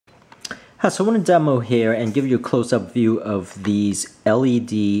Hi, so I want to demo here and give you a close-up view of these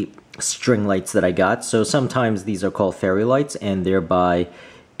LED string lights that I got. So sometimes these are called fairy lights and they're by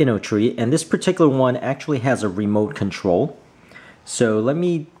Innotree. And this particular one actually has a remote control. So let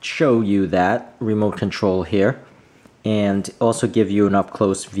me show you that remote control here and also give you an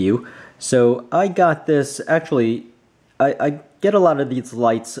up-close view. So I got this, actually, I get a lot of these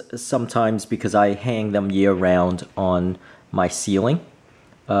lights sometimes because I hang them year-round on my ceiling.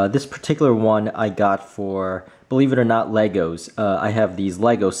 This particular one I got for, believe it or not, Legos. I have these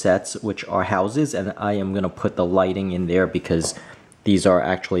Lego sets, which are houses, and I am going to put the lighting in there because these are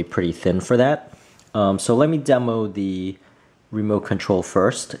actually pretty thin for that. So let me demo the remote control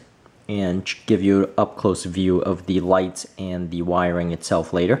first and give you an up-close view of the lights and the wiring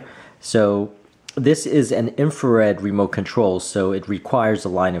itself later. So this is an infrared remote control, so it requires a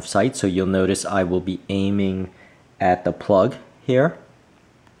line of sight. So you'll notice I will be aiming at the plug here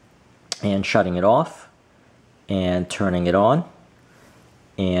and shutting it off and turning it on,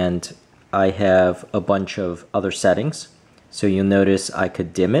 and I have a bunch of other settings. So you'll notice I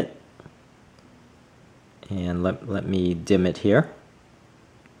could dim it, and let me dim it here,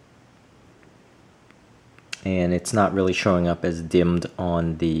 and it's not really showing up as dimmed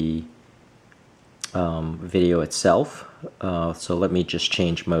on the video itself. So let me just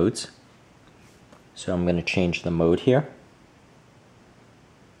change modes. So I'm going to change the mode here.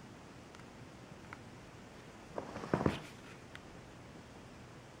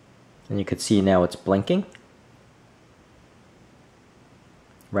 And you can see now it's blinking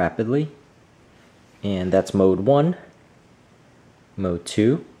rapidly. And that's mode 1. Mode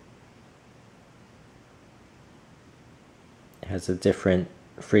 2 has a different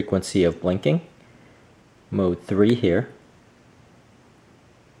frequency of blinking. Mode 3 here.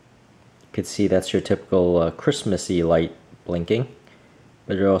 You can see that's your typical Christmassy light blinking,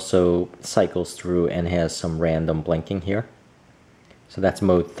 but it also cycles through and has some random blinking here. So that's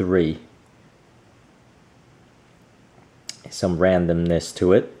mode 3. Some randomness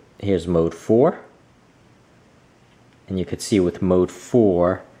to it. Here's mode 4. And you can see with mode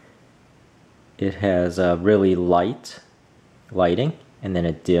 4, it has a really lighting, and then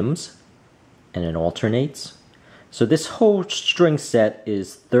it dims, and it alternates. So this whole string set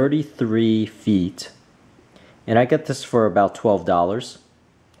is 33 feet. And I got this for about $12.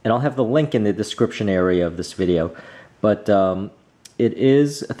 And I'll have the link in the description area of this video. But it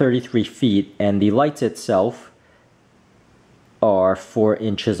is 33 feet, and the lights itself are 4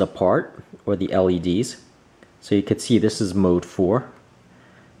 inches apart, or the LEDs. So you can see this is mode 4.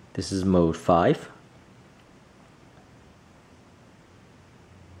 This is mode 5.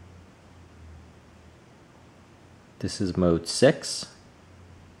 This is mode 6.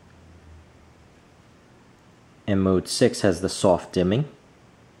 And mode 6 has the soft dimming.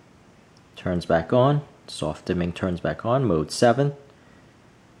 Turns back on. Soft dimming turns back on. Mode 7.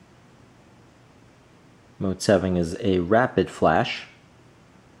 Mode 7 is a rapid flash.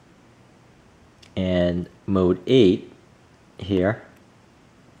 And mode 8 here.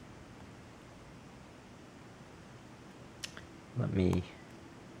 Let me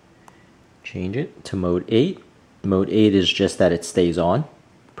change it to mode 8. Mode 8 is just that it stays on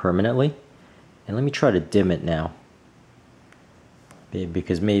permanently. And let me try to dim it now,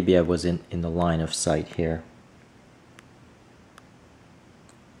 because maybe I wasn't in the line of sight here.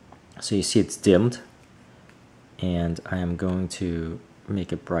 So you see it's dimmed. And I am going to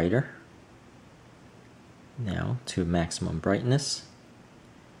make it brighter now to maximum brightness,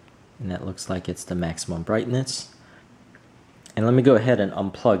 and that looks like it's the maximum brightness. And let me go ahead and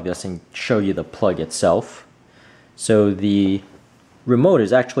unplug this and show you the plug itself. So the remote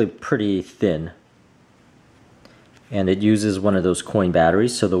is actually pretty thin, and it uses one of those coin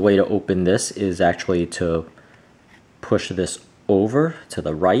batteries. So the way to open this is actually to push this over to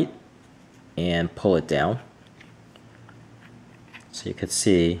the right and pull it down. So you can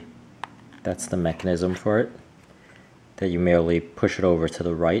see that's the mechanism for it, that you merely push it over to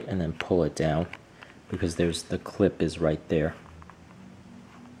the right and then pull it down, because the clip is right there.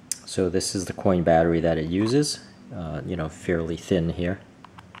 So this is the coin battery that it uses, you know, fairly thin here.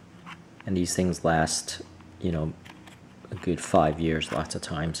 And these things last, you know, a good 5 years lots of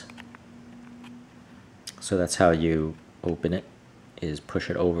times. So that's how you open it, is push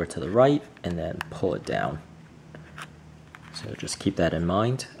it over to the right and then pull it down. So just keep that in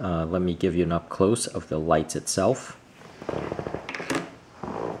mind. Let me give you an up close of the lights itself.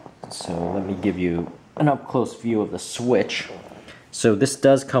 So let me give you an up close view of the switch. So this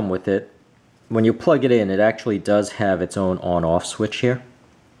does come with it. When you plug it in, it actually does have its own on-off switch here.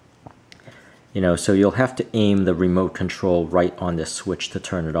 You know, so you'll have to aim the remote control right on this switch to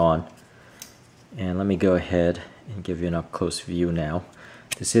turn it on. And let me go ahead and give you an up-close view now.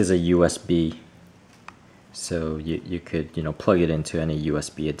 This is a USB, so you could plug it into any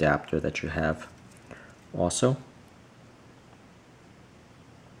USB adapter that you have also.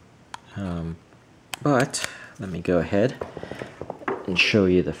 But let me go ahead and show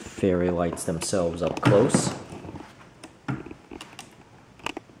you the fairy lights themselves up close.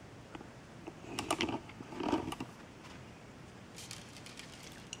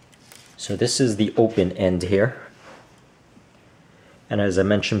 So this is the open end here. And as I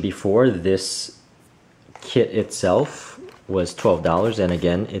mentioned before, this kit itself was $12, and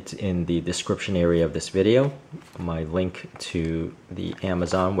again, it's in the description area of this video, my link to the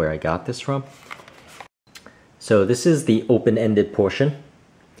Amazon where I got this from. So this is the open-ended portion.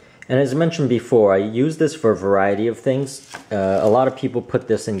 And as I mentioned before, I use this for a variety of things. A lot of people put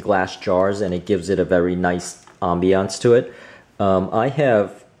this in glass jars and it gives it a very nice ambiance to it. I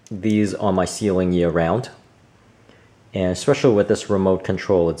have these on my ceiling year-round. And especially with this remote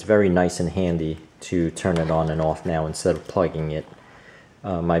control, it's very nice and handy to turn it on and off now instead of plugging it.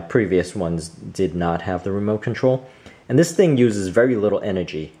 My previous ones did not have the remote control. And this thing uses very little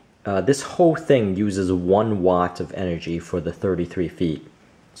energy. This whole thing uses 1 watt of energy for the 33 feet.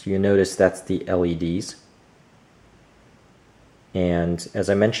 So you notice that's the LEDs. And as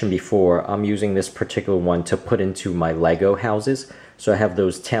I mentioned before, I'm using this particular one to put into my Lego houses. So I have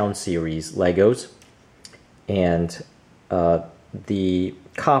those Town Series Legos. And the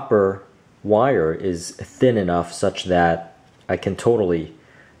copper wire is thin enough such that I can totally,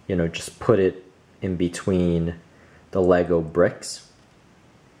 just put it in between the Lego bricks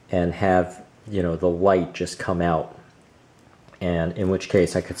and have, the light just come out. And in which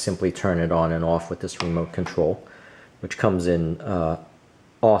case I could simply turn it on and off with this remote control, which comes in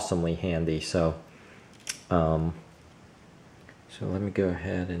awesomely handy. So, so let me go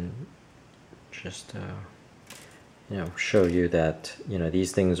ahead and just show you that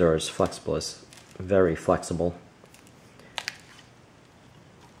these things are as flexible as very flexible,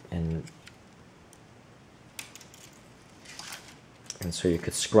 and so you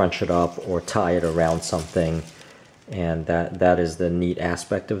could scrunch it up or tie it around something, and that is the neat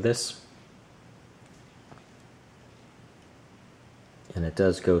aspect of this. And it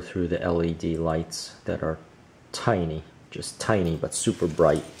does go through the LED lights that are tiny, just tiny but super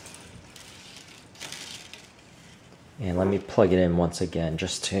bright. And let me plug it in once again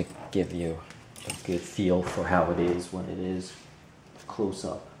just to give you a good feel for how it is when it is close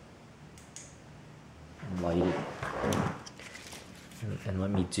up and lighted. And let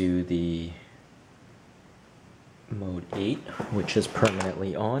me do the mode 8, which is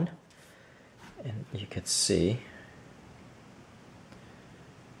permanently on. And you can see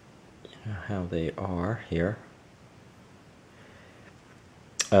how they are here.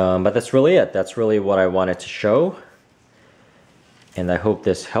 But that's really it. That's really what I wanted to show. And I hope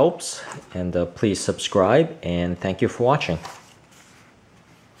this helps, and please subscribe, and thank you for watching.